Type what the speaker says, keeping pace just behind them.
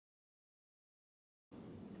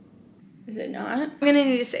Is it not? I'm gonna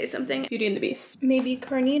need to say something. Beauty and the Beast. Maybe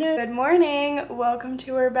Carnita. Good morning. Welcome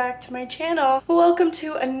to or back to my channel. Welcome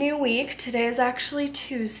to a new week. Today is actually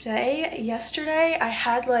Tuesday. Yesterday I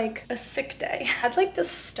had like a sick day. I had like the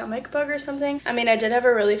stomach bug or something. I mean, I did have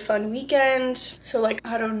a really fun weekend. So like,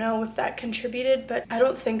 I don't know if that contributed, but I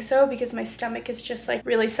don't think so because my stomach is just like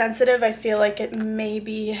really sensitive. I feel like it may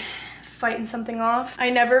be fighting something off.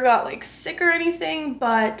 I never got like sick or anything,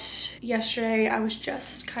 but yesterday I was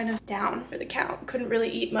just kind of down for the count. Couldn't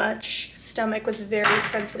really eat much. Stomach was very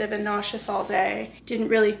sensitive and nauseous all day. Didn't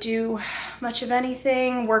really do much of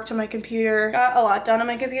anything. Worked on my computer. Got a lot done on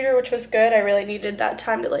my computer, which was good. I really needed that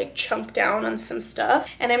time to like chunk down on some stuff.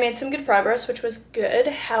 And I made some good progress, which was good.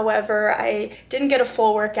 However, I didn't get a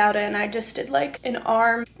full workout in. I just did like an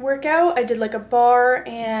arm workout. I did like a bar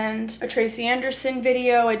and a Tracy Anderson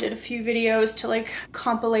video. I did a few videos to like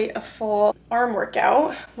compilate a full arm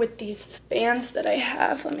workout with these bands that I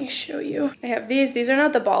have. Let me show you. I have these. These are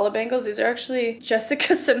not the Bala bangles. These are actually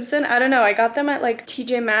Jessica Simpson. I don't know. I got them at like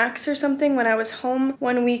TJ Maxx or something when I was home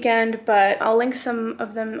one weekend, but I'll link some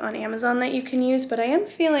of them on Amazon that you can use. But I am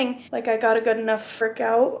feeling like I got a good enough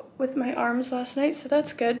workout with my arms last night, so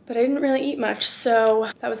that's good. But I didn't really eat much,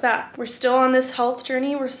 so that was that. We're still on this health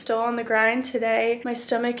journey. We're still on the grind today. My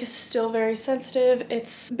stomach is still very sensitive.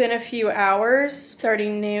 It's been a few hours. It's already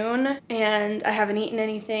noon and I haven't eaten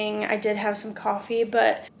anything. I did have some coffee,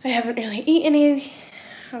 but I haven't really eaten any.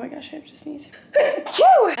 Oh my gosh, I have to sneeze.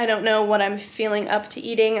 I don't know what I'm feeling up to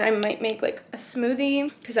eating. I might make like a smoothie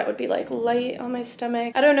because that would be like light on my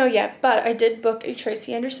stomach. I don't know yet, but I did book a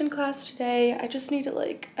Tracy Anderson class today. I just need to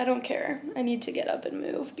like, I don't care. I need to get up and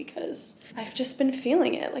move because I've just been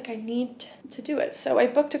feeling it. Like I need to do it. So I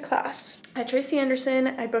booked a class at Tracy Anderson.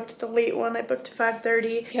 I booked the late one. I booked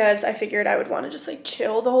 5:30 because I figured I would want to just like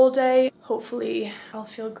chill the whole day. Hopefully I'll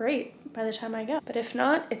feel great by the time I go. But if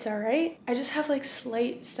not, it's all right. I just have like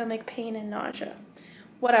slight stomach pain and nausea.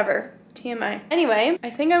 Whatever, TMI. Anyway, I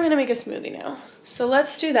think I'm gonna make a smoothie now. So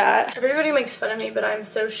let's do that. Everybody makes fun of me, but I'm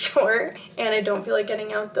so short and I don't feel like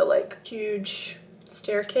getting out the like huge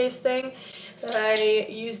staircase thing that I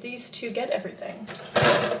use these to get everything.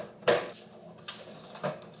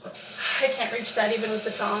 I can't reach that even with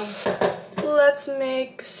the tongs. Let's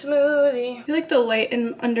make a smoothie. I feel like the light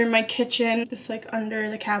under my kitchen, just like under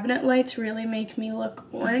the cabinet lights, really make me look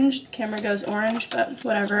orange. The camera goes orange, but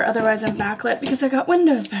whatever. Otherwise I'm backlit because I got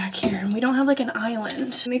windows back here and we don't have like an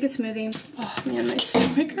island. Make a smoothie. Oh man, my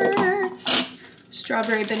stomach hurts.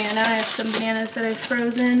 Strawberry banana. I have some bananas that I've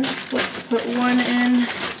frozen. Let's put one in.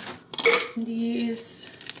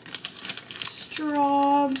 These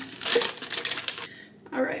straws.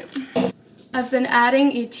 All right. I've been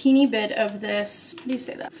adding a teeny bit of this, how do you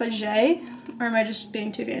say that? Fage? Or am I just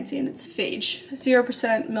being too fancy and it's phage?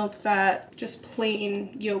 0% milk fat, just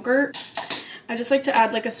plain yogurt. I just like to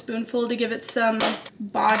add like a spoonful to give it some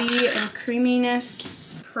body and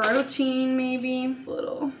creaminess. Protein maybe, a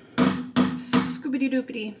little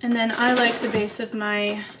scoobity-doopity. And then I like the base of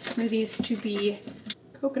my smoothies to be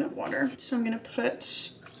coconut water. So I'm gonna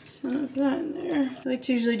put some of that in there. I like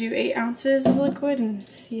to usually do 8 ounces of liquid and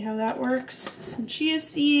see how that works. Some chia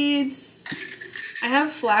seeds. I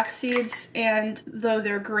have flax seeds, and though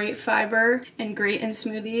they're great fiber and great in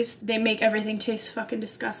smoothies, they make everything taste fucking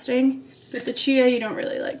disgusting. But the chia you don't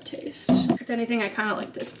really like taste. If anything, I kind of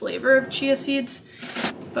like the flavor of chia seeds,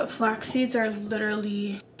 but flax seeds are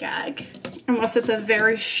literally gag. Unless it's a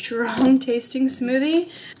very strong tasting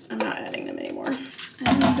smoothie, I'm not adding them anymore.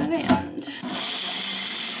 And blend.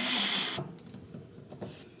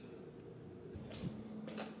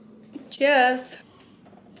 Cheers.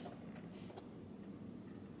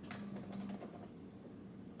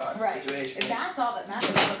 Right. And that's all that matters.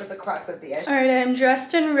 Look at the crux at the edge. All right, I'm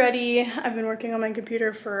dressed and ready. I've been working on my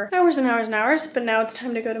computer for hours and hours and hours, but now it's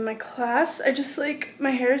time to go to my class. I just like,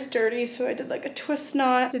 my hair is dirty, so I did like a twist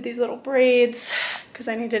knot, did these little braids because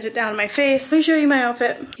I needed it down my face. Let me show you my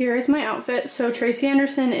outfit. Here is my outfit. So Tracy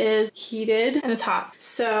Anderson is heated and it's hot.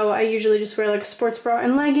 So I usually just wear like a sports bra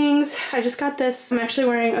and leggings. I just got this. I'm actually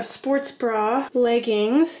wearing a sports bra,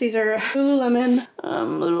 leggings. These are Lululemon,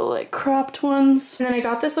 little like cropped ones. And then I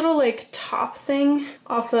got this little like top thing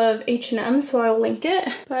off of H&M, so I'll link it.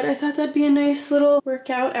 But I thought that'd be a nice little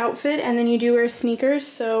workout outfit, and then you do wear sneakers.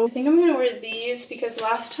 So I think I'm gonna wear these because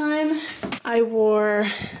last time I wore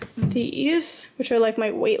these, which are like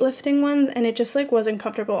my weightlifting ones, and it just like wasn't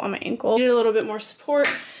comfortable on my ankle. I needed a little bit more support.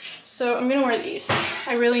 So I'm gonna wear these.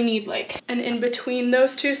 I really need like an in between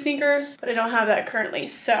those two sneakers, but I don't have that currently.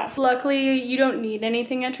 So luckily you don't need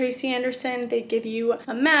anything at Tracy Anderson. They give you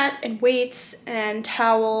a mat and weights and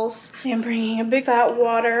towels. I'm bringing a big fat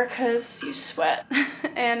water because you sweat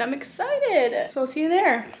and I'm excited. So I'll see you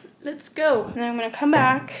there. Let's go. And then I'm gonna come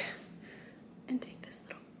back and take this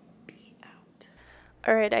little bee out.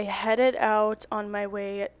 All right, I headed out on my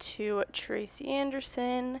way to Tracy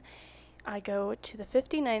Anderson. I go to the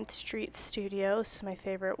 59th Street studio. This is my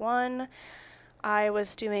favorite one. I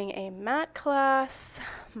was doing a mat class.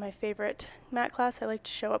 My favorite mat class, I like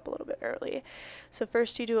to show up a little bit early. So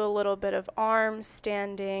first you do a little bit of arm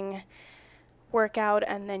standing workout,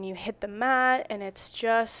 and then you hit the mat, and it's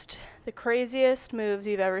just the craziest moves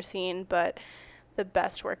you've ever seen, but the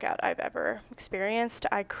best workout I've ever experienced.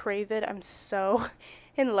 I crave it. I'm so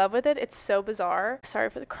in love with it. It's so bizarre. Sorry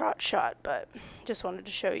for the crotch shot, but just wanted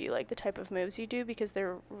to show you like the type of moves you do because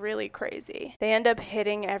they're really crazy. They end up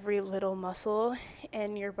hitting every little muscle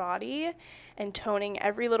in your body and toning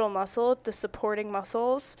every little muscle, the supporting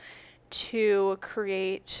muscles, to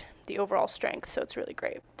create the overall strength. So it's really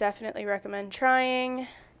great. Definitely recommend trying.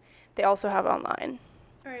 They also have online.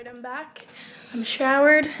 All right, I'm back. I'm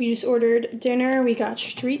showered. We just ordered dinner. We got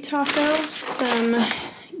street taco, some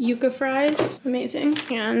yuca fries, amazing,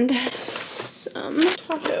 and some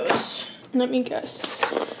tacos. Let me guess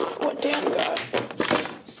what Dan got.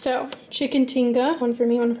 So, chicken tinga, one for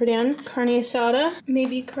me, one for Dan. Carne asada,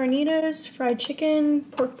 maybe carnitas, fried chicken,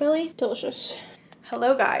 pork belly, delicious.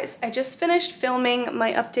 Hello guys, I just finished filming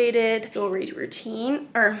my updated jewelry routine,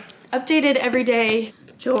 or updated everyday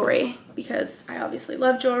jewelry, because I obviously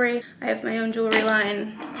love jewelry. I have my own jewelry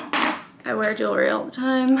line. I wear jewelry all the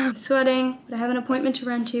time. I'm sweating, but I have an appointment to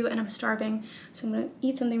run to and I'm starving. So I'm gonna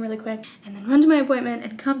eat something really quick and then run to my appointment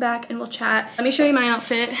and come back and we'll chat. Let me show you my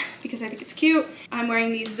outfit because I think it's cute. I'm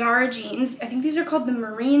wearing these Zara jeans. I think these are called the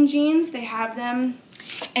marine jeans. They have them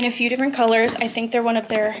in a few different colors. I think they're one of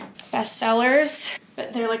their best sellers,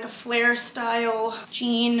 but they're like a flare style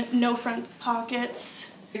jean, no front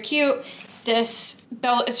pockets. They're cute. This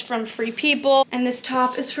belt is from Free People, and this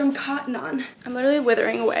top is from Cotton On. I'm literally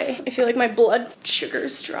withering away. I feel like my blood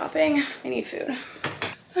sugar's dropping. I need food.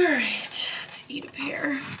 All right, let's eat a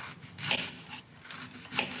pear.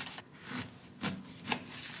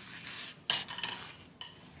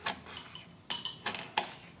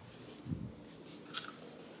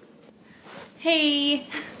 Hey,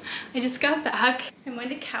 I just got back. I'm on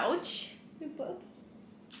the couch with books.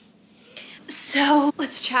 So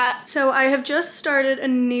let's chat. So I have just started a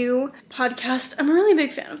new podcast. I'm a really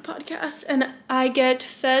big fan of podcasts, and I get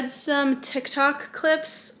fed some TikTok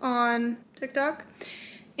clips on TikTok.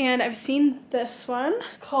 And I've seen this one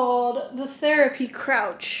called The Therapy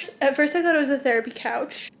Crouch. At first I thought it was a therapy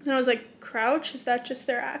couch. And I was like, Crouch? Is that just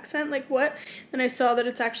their accent? Like what? Then I saw that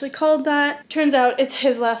it's actually called that. Turns out it's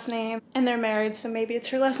his last name and they're married, so maybe it's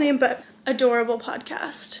her last name, but adorable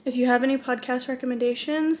podcast. If you have any podcast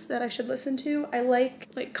recommendations that I should listen to, I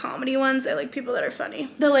like comedy ones. I like people that are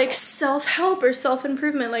funny. The like self-help or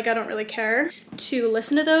self-improvement, like I don't really care to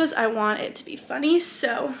listen to those. I want it to be funny,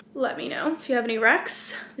 so let me know if you have any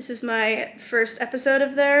recs. This is my first episode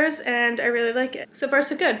of theirs and I really like it. So far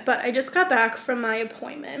so good, but I just got back from my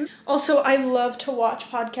appointment. Also, I love to watch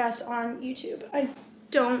podcasts on YouTube. I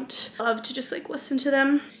don't love to just like listen to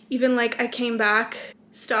them. Even like I came back,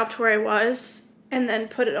 stopped where I was, and then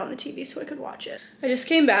put it on the TV so I could watch it. I just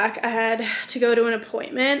came back. I had to go to an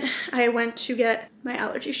appointment. I went to get my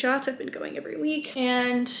allergy shots. I've been going every week.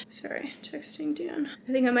 And, sorry, texting Dan.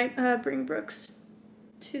 I think I might bring Brooks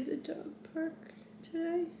to the dog park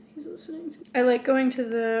today. He's listening to me. I like going to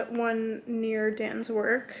the one near Dan's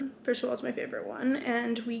work. First of all, it's my favorite one,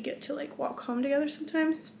 and we get to like walk home together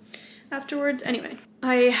sometimes afterwards. Anyway,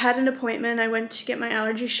 I had an appointment. I went to get my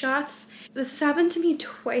allergy shots. This has happened to me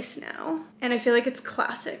twice now, and I feel like it's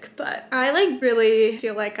classic, but I like really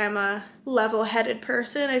feel like I'm a level-headed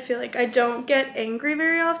person. I feel like I don't get angry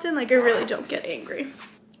very often. Like I really don't get angry.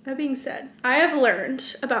 That being said, I have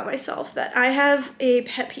learned about myself that I have a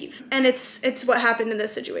pet peeve, and it's what happened in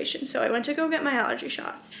this situation. So I went to go get my allergy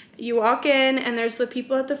shots. You walk in and there's the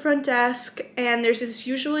people at the front desk, and there's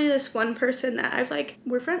usually this one person that I've like,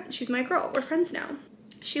 we're friends, she's my girl, we're friends now.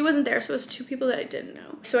 She wasn't there, so it was two people that I didn't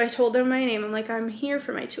know. So I told them my name. I'm like, I'm here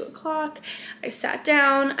for my 2 o'clock. I sat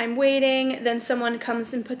down, I'm waiting. Then someone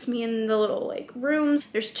comes and puts me in the little like rooms.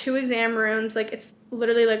 There's 2 exam rooms. Like it's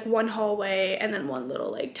literally like one hallway and then one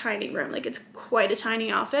little like tiny room. Like it's quite a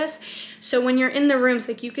tiny office. So when you're in the rooms,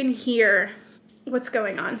 like you can hear what's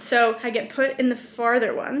going on. So I get put in the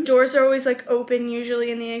farther one. Doors are always like open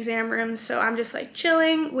usually in the exam room, so I'm just like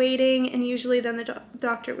chilling, waiting, and usually then the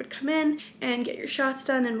doctor would come in and get your shots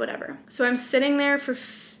done and whatever. So I'm sitting there for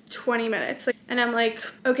 20 minutes, and I'm like,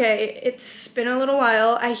 okay, it's been a little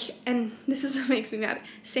while. And this is what makes me mad.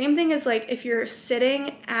 Same thing as like if you're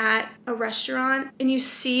sitting at a restaurant and you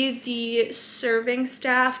see the serving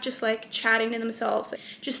staff just like chatting to themselves, like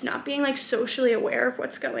just not being like socially aware of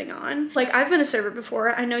what's going on. Like I've been a server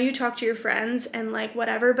before. I know you talk to your friends and like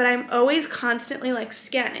whatever, but I'm always constantly like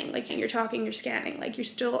scanning. Like you're talking, you're scanning, like you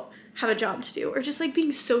still have a job to do, or just like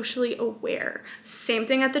being socially aware. Same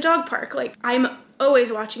thing at the dog park. Like I'm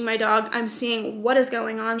always watching my dog. I'm seeing what is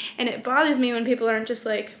going on, and it bothers me when people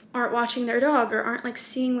aren't watching their dog or aren't like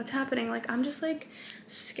seeing what's happening. Like I'm just like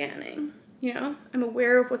scanning, you know? I'm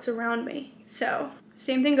aware of what's around me. So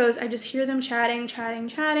same thing goes. I just hear them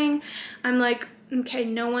chatting. I'm like, okay,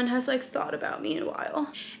 no one has like thought about me in a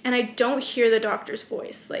while. And I don't hear the doctor's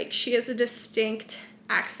voice. Like she has a distinct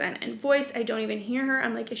accent and voice. I don't even hear her.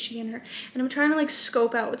 I'm like, is she in her? And I'm trying to like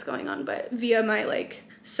scope out what's going on, but via my like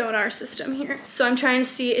sonar system here. So I'm trying to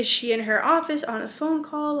see, is she in her office on a phone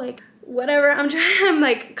call, like whatever. I'm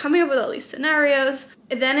like coming up with all these scenarios.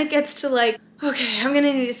 And then it gets to like, okay, I'm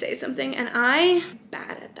gonna need to say something, and I'm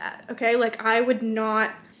bad at that. Okay, like I would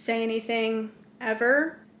not say anything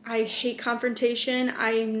ever. I hate confrontation.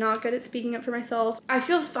 I am not good at speaking up for myself. I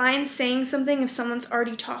feel fine saying something if someone's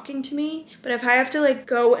already talking to me, but if I have to like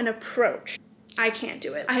go and approach, I can't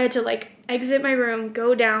do it. I had to like exit my room,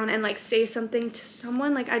 go down, and like say something to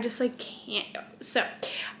someone. Like I just like can't. So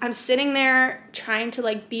I'm sitting there trying to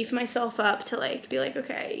like beef myself up to like be like,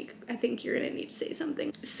 okay, I think you're gonna need to say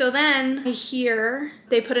something. So then I hear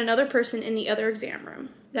they put another person in the other exam room.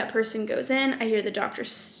 That person goes in. I hear the doctor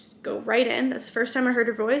go right in. That's the first time I heard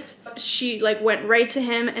her voice. She like went right to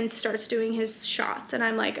him and starts doing his shots. And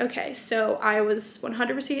I'm like, okay, so I was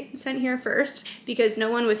 100% here first because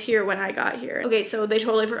no one was here when I got here. Okay, so they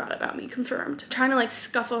totally forgot about me, confirmed. Trying to like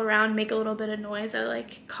scuffle around, make a little bit of noise. I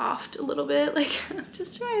like coughed a little bit. Like I'm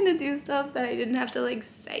just trying to do stuff that I didn't have to like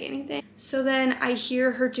say anything. So then I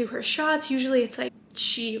hear her do her shots. Usually it's like,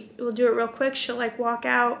 she will do it real quick. She'll like walk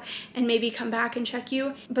out and maybe come back and check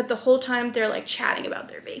you. But the whole time they're like chatting about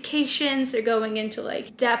their vacations. They're going into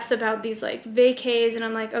like depth about these like vacays. And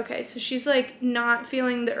I'm like, okay, so she's like not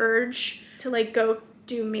feeling the urge to like go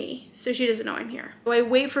do me. So she doesn't know I'm here. So I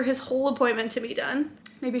wait for his whole appointment to be done.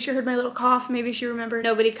 Maybe she heard my little cough. Maybe she remembered.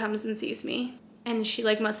 Nobody comes and sees me. And she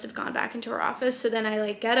like must have gone back into her office. So then I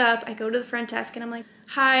like get up, I go to the front desk and I'm like,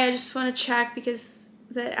 hi, I just want to check because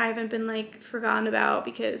that I haven't been like forgotten about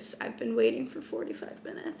because I've been waiting for 45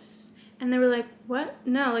 minutes. And they were like, what?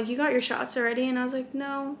 No, like you got your shots already? And I was like,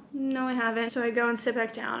 no, I haven't. So I go and sit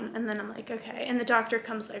back down and then I'm like, okay. And the doctor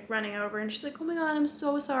comes like running over and she's like, oh my God, I'm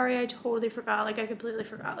so sorry. I totally forgot. Like I completely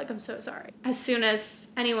forgot. Like I'm so sorry. As soon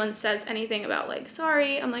as anyone says anything about like,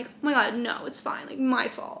 sorry, I'm like, oh my God, no, it's fine. Like my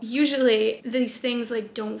fault. Usually these things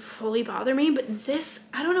like don't fully bother me, but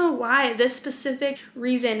this, I don't know why, this specific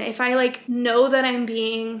reason, if I like know that I'm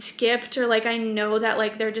being skipped or like I know that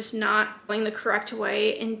like they're just not going the correct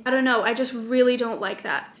way, and I don't know, I just really don't like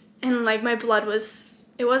that. And like my blood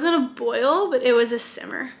was, it wasn't a boil, but it was a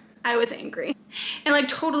simmer. I was angry. And like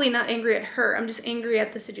totally not angry at her. I'm just angry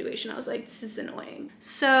at the situation. I was like, this is annoying.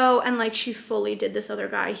 So, and like she fully did this other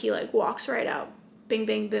guy. He like walks right out. Bing,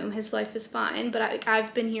 bang, boom. His life is fine. But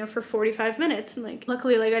I've been here for 45 minutes. And like,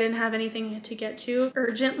 luckily like I didn't have anything to get to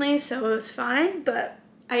urgently. So it was fine. But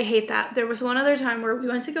I hate that. There was one other time where we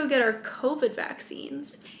went to go get our COVID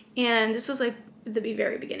vaccines. And this was like the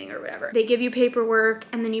very beginning or whatever. They give you paperwork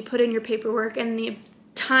and then you put in your paperwork and the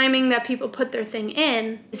timing that people put their thing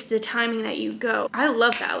in is the timing that you go. I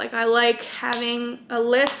love that. Like I like having a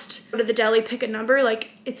list, go to the deli, pick a number, like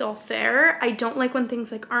it's all fair. I don't like when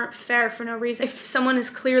things like aren't fair for no reason. If someone is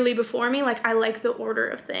clearly before me, like I like the order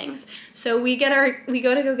of things. So we go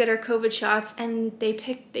to go get our COVID shots and they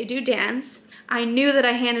do Dan's. I knew that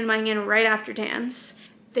I handed mine in right after Dan's.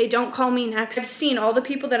 They don't call me next. I've seen all the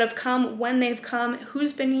people that have come, when they've come,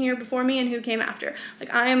 who's been here before me and who came after.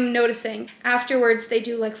 Like I am noticing afterwards they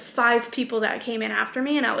do like 5 people that came in after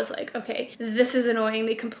me and I was like, okay, this is annoying.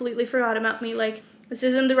 They completely forgot about me. Like this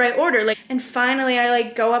isn't the right order. Like, and finally I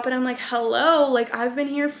like go up and I'm like, hello, like I've been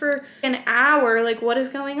here for an hour. Like what is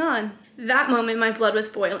going on? That moment my blood was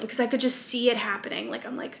boiling because I could just see it happening. Like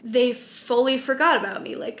I'm like, they fully forgot about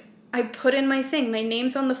me. Like I put in my thing. My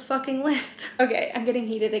name's on the fucking list. Okay, I'm getting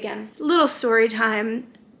heated again. Little story time.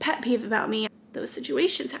 Pet peeve about me. Those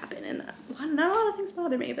situations happen and not a lot of things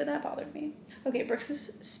bother me, but that bothered me. Okay, Brooks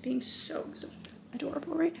is being so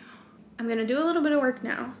adorable right now. I'm gonna do a little bit of work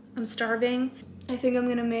now. I'm starving I think I'm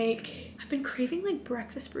gonna make, I've been craving like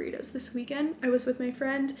breakfast burritos this weekend. I was with my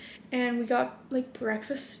friend and we got like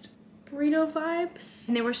breakfast burrito vibes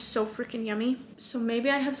and they were so freaking yummy. So maybe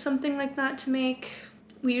I have something like that to make.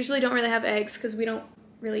 We usually don't really have eggs because we don't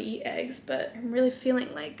really eat eggs, but I'm really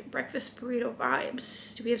feeling like breakfast burrito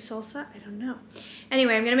vibes. Do we have salsa? I don't know.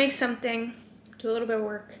 Anyway, I'm gonna make something, do a little bit of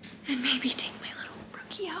work, and maybe take my little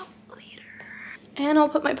rookie out later. And I'll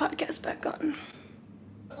put my podcast back on.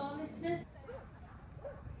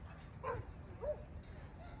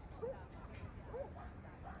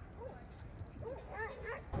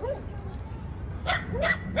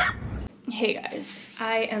 Hey guys,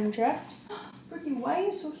 I am dressed. Rookie, why are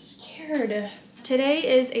you so scared?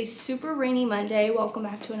 Today is a super rainy Monday. Welcome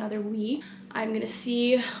back to another week. I'm gonna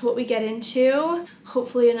see what we get into.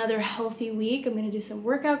 Hopefully another healthy week. I'm gonna do some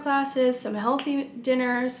workout classes, some healthy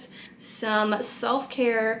dinners, some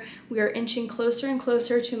self-care. We are inching closer and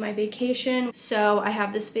closer to my vacation. So I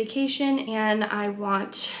have this vacation and I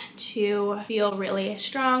want to feel really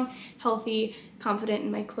strong, healthy, confident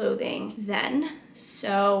in my clothing then.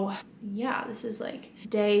 So yeah, this is like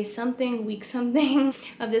day something, week something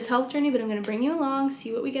of this health journey, but I'm gonna bring you along,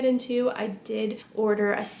 see what we get into. I did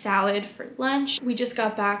order a salad for lunch. We just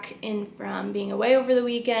got back in from being away over the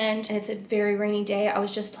weekend and it's a very rainy day. I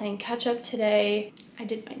was just playing catch up today. I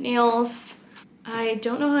did my nails. I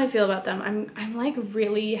don't know how I feel about them. I'm like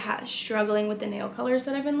really struggling with the nail colors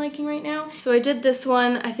that I've been liking right now. So I did this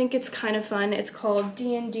one. I think it's kind of fun. It's called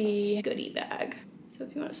D&D Goodie Bag. So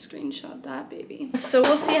if you want to screenshot that, baby. So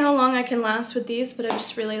we'll see how long I can last with these, but I've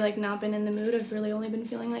just really like not been in the mood. I've really only been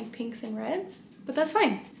feeling like pinks and reds, but that's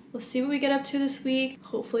fine. We'll see what we get up to this week.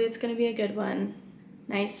 Hopefully it's gonna be a good one.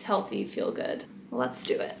 Nice, healthy, feel good. Let's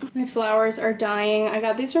do it. My flowers are dying. I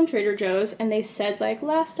got these from Trader Joe's and they said like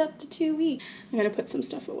last up to 2 weeks. I'm gonna put some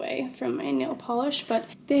stuff away from my nail polish, but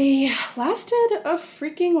they lasted a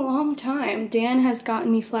freaking long time. Dan has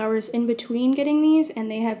gotten me flowers in between getting these and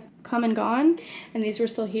they have come and gone, and these were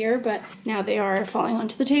still here, but now they are falling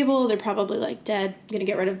onto the table. They're probably like dead. I'm gonna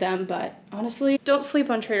get rid of them, but honestly, don't sleep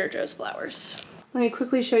on Trader Joe's flowers. Let me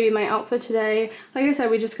quickly show you my outfit today. Like I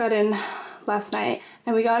said, we just got in last night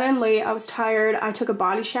and we got in late. I was tired. I took a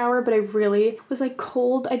body shower, but I really was like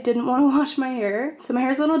cold. I didn't want to wash my hair. So my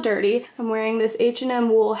hair's a little dirty. I'm wearing this H&M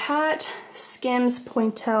wool hat, Skims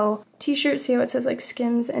pointel t-shirt. See how it says like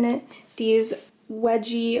Skims in it? These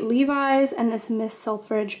wedgie Levi's and this Miss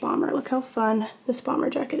Selfridge bomber. Look how fun this bomber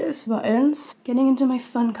jacket is. Buttons. Getting into my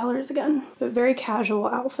fun colors again, but very casual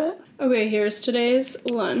outfit. Okay, here's today's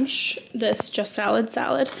lunch. This just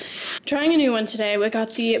salad. Trying a new one today. We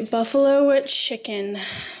got the buffalo chicken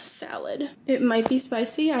salad. It might be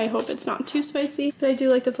spicy. I hope it's not too spicy, but I do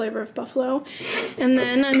like the flavor of buffalo. And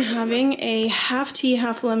then I'm having a half tea,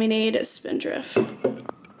 half lemonade spindrift.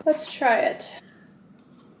 Let's try it.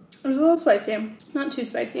 It's a little spicy, not too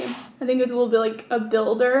spicy. I think it will be like a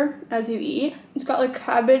builder as you eat. It's got like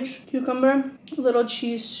cabbage, cucumber, little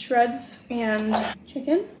cheese shreds, and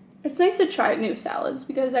chicken. It's nice to try new salads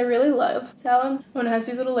because I really love salad when it has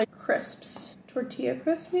these little like crisps. Tortilla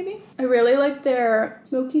crisp maybe? I really like their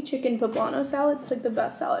smoky chicken poblano salad. It's like the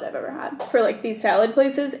best salad I've ever had for like these salad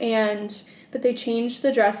places, but they changed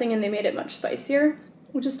the dressing and they made it much spicier,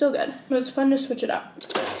 which is still good. But it's fun to switch it up.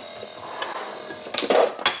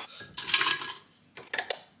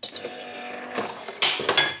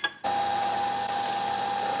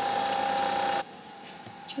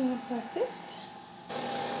 Do you want to practice?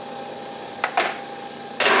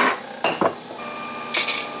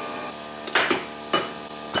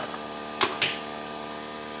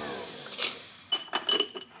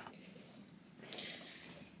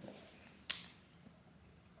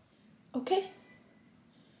 Okay.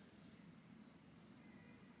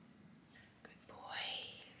 Good boy.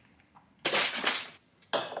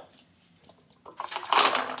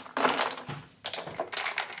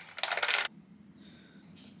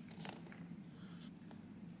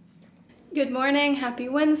 Good morning, happy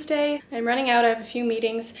Wednesday. I'm running out, I have a few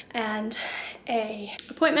meetings and a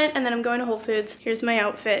appointment, and then I'm going to Whole Foods. Here's my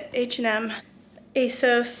outfit, H&M,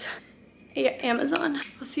 ASOS, Amazon.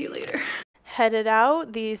 I'll see you later. Headed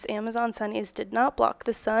out. These Amazon sunnies did not block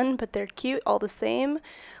the sun, but they're cute all the same.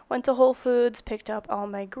 Went to Whole Foods, picked up all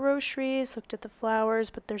my groceries, looked at the flowers,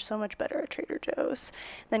 but they're so much better at Trader Joe's.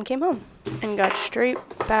 Then came home and got straight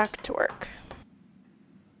back to work.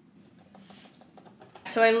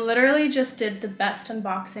 So I literally just did the best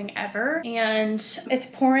unboxing ever, and it's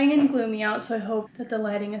pouring and gloomy out, so I hope that the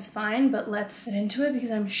lighting is fine, but let's get into it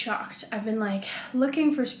because I'm shocked. I've been like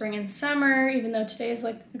looking for spring and summer, even though today is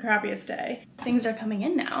like the crappiest day. Things are coming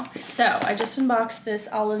in now. So I just unboxed this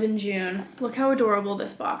Olive in June. Look how adorable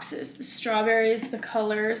this box is. The strawberries, the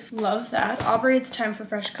colors, love that. Aubrey, it's time for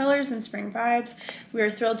fresh colors and spring vibes. We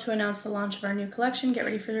are thrilled to announce the launch of our new collection. Get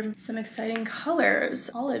ready for some exciting colors,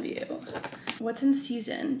 all of you. What's in season?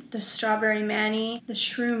 The strawberry mani, the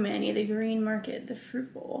shroom mani, the green market, the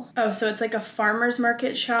fruit bowl. Oh, so it's like a farmer's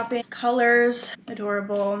market shopping. Colors,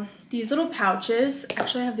 adorable. These little pouches,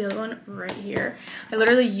 actually I have the other one right here. I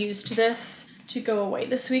literally used this to go away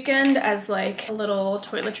this weekend as like a little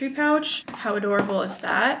toiletry pouch. How adorable is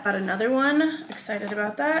that? Got another one, excited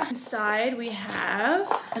about that. Inside we have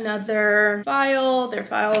another file. Their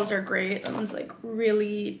files are great. That one's like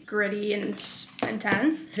really gritty and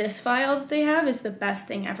intense. This file that they have is the best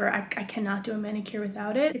thing ever. I cannot do a manicure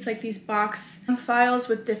without it. It's like these box files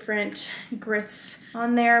with different grits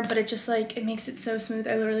on there, but it just like, it makes it so smooth.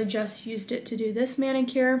 I literally just used it to do this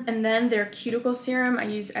manicure. And then their cuticle serum I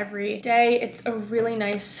use every day. It's a really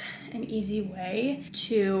nice and easy way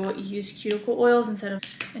to use cuticle oils instead of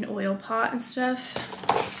an oil pot and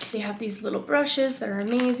stuff. They have these little brushes that are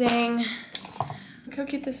amazing. Look how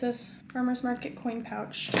cute this is. Farmer's Market coin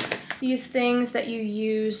pouch. These things that you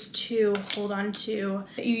use to hold on to,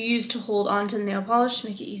 the nail polish to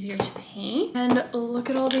make it easier to paint. And look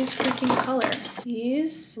at all these freaking colors.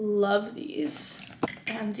 These, love these.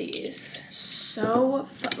 And these. So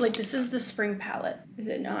fun. Like, this is the spring palette, is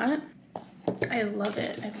it not? I love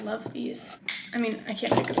it. I love these. I mean, I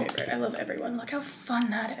can't pick a favorite. I love everyone. Look how fun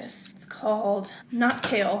that is. It's called, not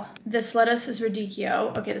kale. This lettuce is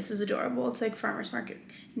radicchio. Okay, this is adorable. It's like farmer's market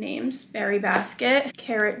names. Berry basket,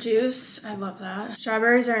 carrot juice. I love that.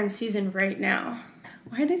 Strawberries are in season right now.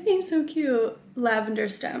 Why are these names so cute? Lavender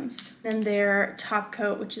stems. Then their top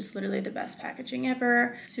coat, which is literally the best packaging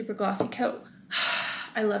ever. Super glossy coat.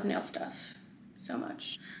 I love nail stuff so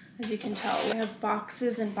much. As you can tell, we have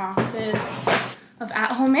boxes and boxes of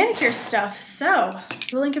at-home manicure stuff. So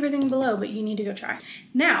we'll link everything below, but you need to go try.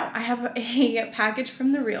 Now I have a package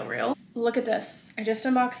from The Real Real. Look at this. I just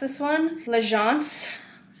unboxed this one. L'Agence,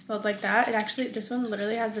 spelled like that. It actually, this one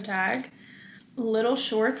literally has the tag. Little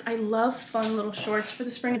shorts. I love fun little shorts for the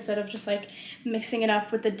spring instead of just like mixing it up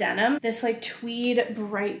with the denim. This like tweed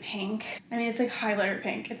bright pink. I mean, it's like highlighter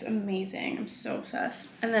pink. It's amazing. I'm so obsessed.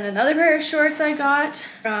 And then another pair of shorts I got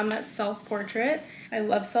from Self Portrait. I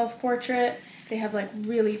love Self Portrait. They have like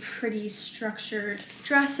really pretty structured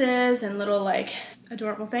dresses and little like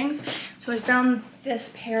adorable things. So I found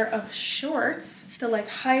this pair of shorts, the like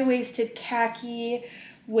high-waisted khaki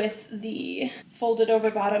with the folded over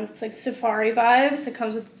bottoms. It's like safari vibes. It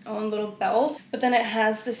comes with its own little belt, but then it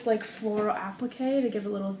has this like floral applique to give a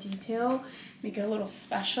little detail, make it a little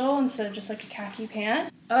special instead of just like a khaki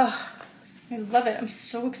pant. Ugh, I love it. I'm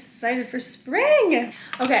so excited for spring.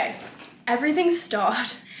 Okay, everything's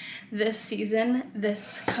stalled this season,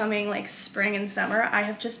 this coming like spring and summer. I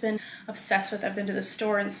have just been obsessed with. I've been to the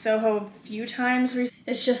store in Soho a few times recently.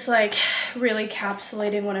 It's just like really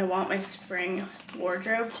encapsulating what I want my spring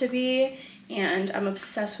wardrobe to be, and I'm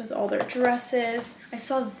obsessed with all their dresses. I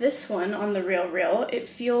saw this one on The Real Real. It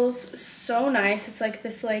feels so nice. It's like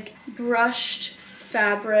this like brushed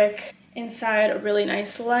fabric inside a really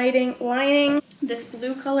nice lining. This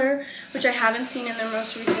blue color, which I haven't seen in their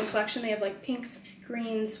most recent collection. They have like pinks,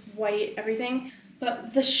 greens, white, everything.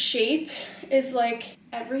 But the shape is like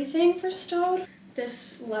everything for Stowed.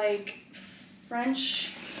 This like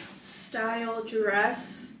French style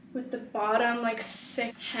dress with the bottom like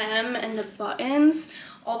thick hem and the buttons.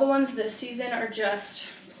 All the ones this season are just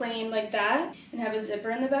plain like that and have a zipper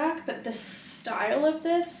in the back, but the style of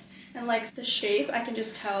this and like the shape, I can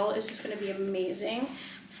just tell is just gonna be amazing.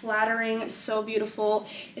 Flattering, so beautiful.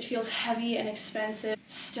 It feels heavy and expensive.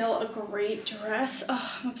 Still a great dress.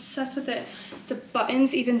 Oh, I'm obsessed with it. The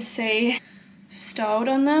buttons even say Stowed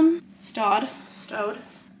on them. Stowed.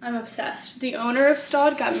 I'm obsessed. The owner of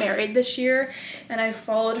Stowed got married this year, and I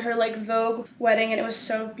followed her like Vogue wedding, and it was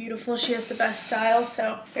so beautiful. She has the best style,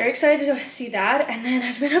 so very excited to see that. And then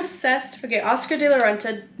I've been obsessed. Okay, Oscar de la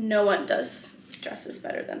Renta, no one does dresses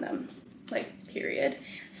better than them, like period.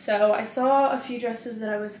 So I saw a few dresses that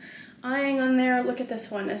I was eyeing on there. Look at this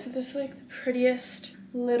one. Isn't this like the prettiest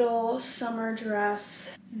little summer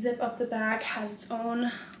dress? Zip up the back, has its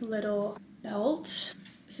own little belt.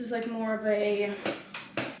 This is like more of a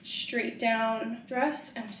straight down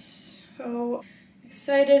dress. I'm so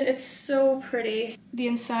Excited. It's so pretty. The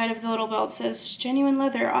inside of the little belt says genuine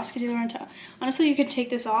leather, Oscar de la Renta. Honestly, you could take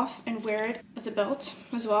this off and wear it as a belt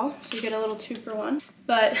as well, so you get a little 2-for-1.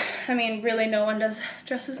 But I mean, really no one does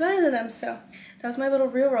dresses better than them, so that was my little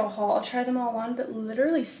Real haul. I'll try them all on, but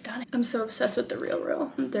literally stunning. I'm so obsessed with the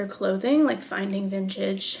Real. Their clothing, like finding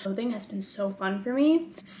vintage clothing has been so fun for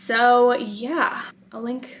me. So yeah, I'll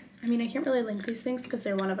link, I mean, I can't really link these things because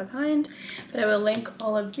they're one of a kind, but I will link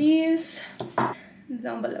all of these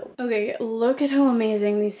down below. Okay, look at how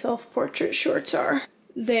amazing these self-portrait shorts are.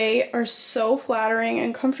 They are so flattering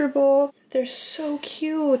and comfortable. They're so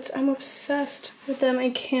cute. I'm obsessed with them. I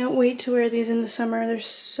can't wait to wear these in the summer. They're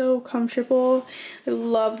so comfortable. I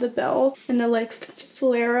love the belt and the like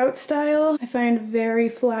flare out style. I find very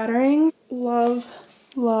flattering. Love,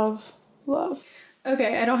 love, love.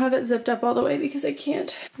 Okay, I don't have it zipped up all the way because I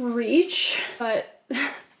can't reach, but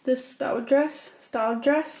this style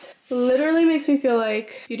dress literally makes me feel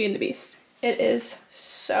like Beauty and the Beast. It is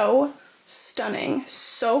so stunning,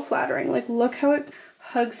 so flattering. Like, look how it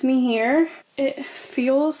hugs me here. It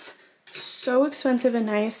feels so expensive and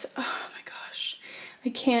nice. Oh my gosh, I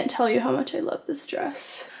can't tell you how much I love this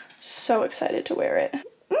dress. So excited to wear it.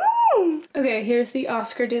 Okay, here's the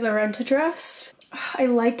Oscar de la Renta dress. I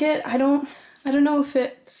like it. I don't know if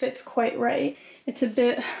it fits quite right. It's a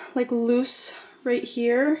bit like loose right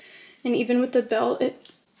here, and even with the belt,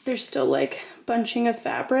 there's still like bunching of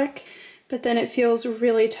fabric, but then it feels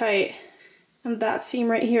really tight and that seam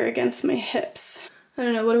right here against my hips. I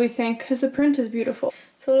don't know, what do we think? Because the print is beautiful.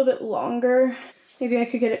 It's a little bit longer. Maybe I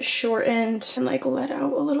could get it shortened and like let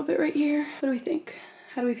out a little bit right here. What do we think?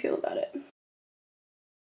 How do we feel about it?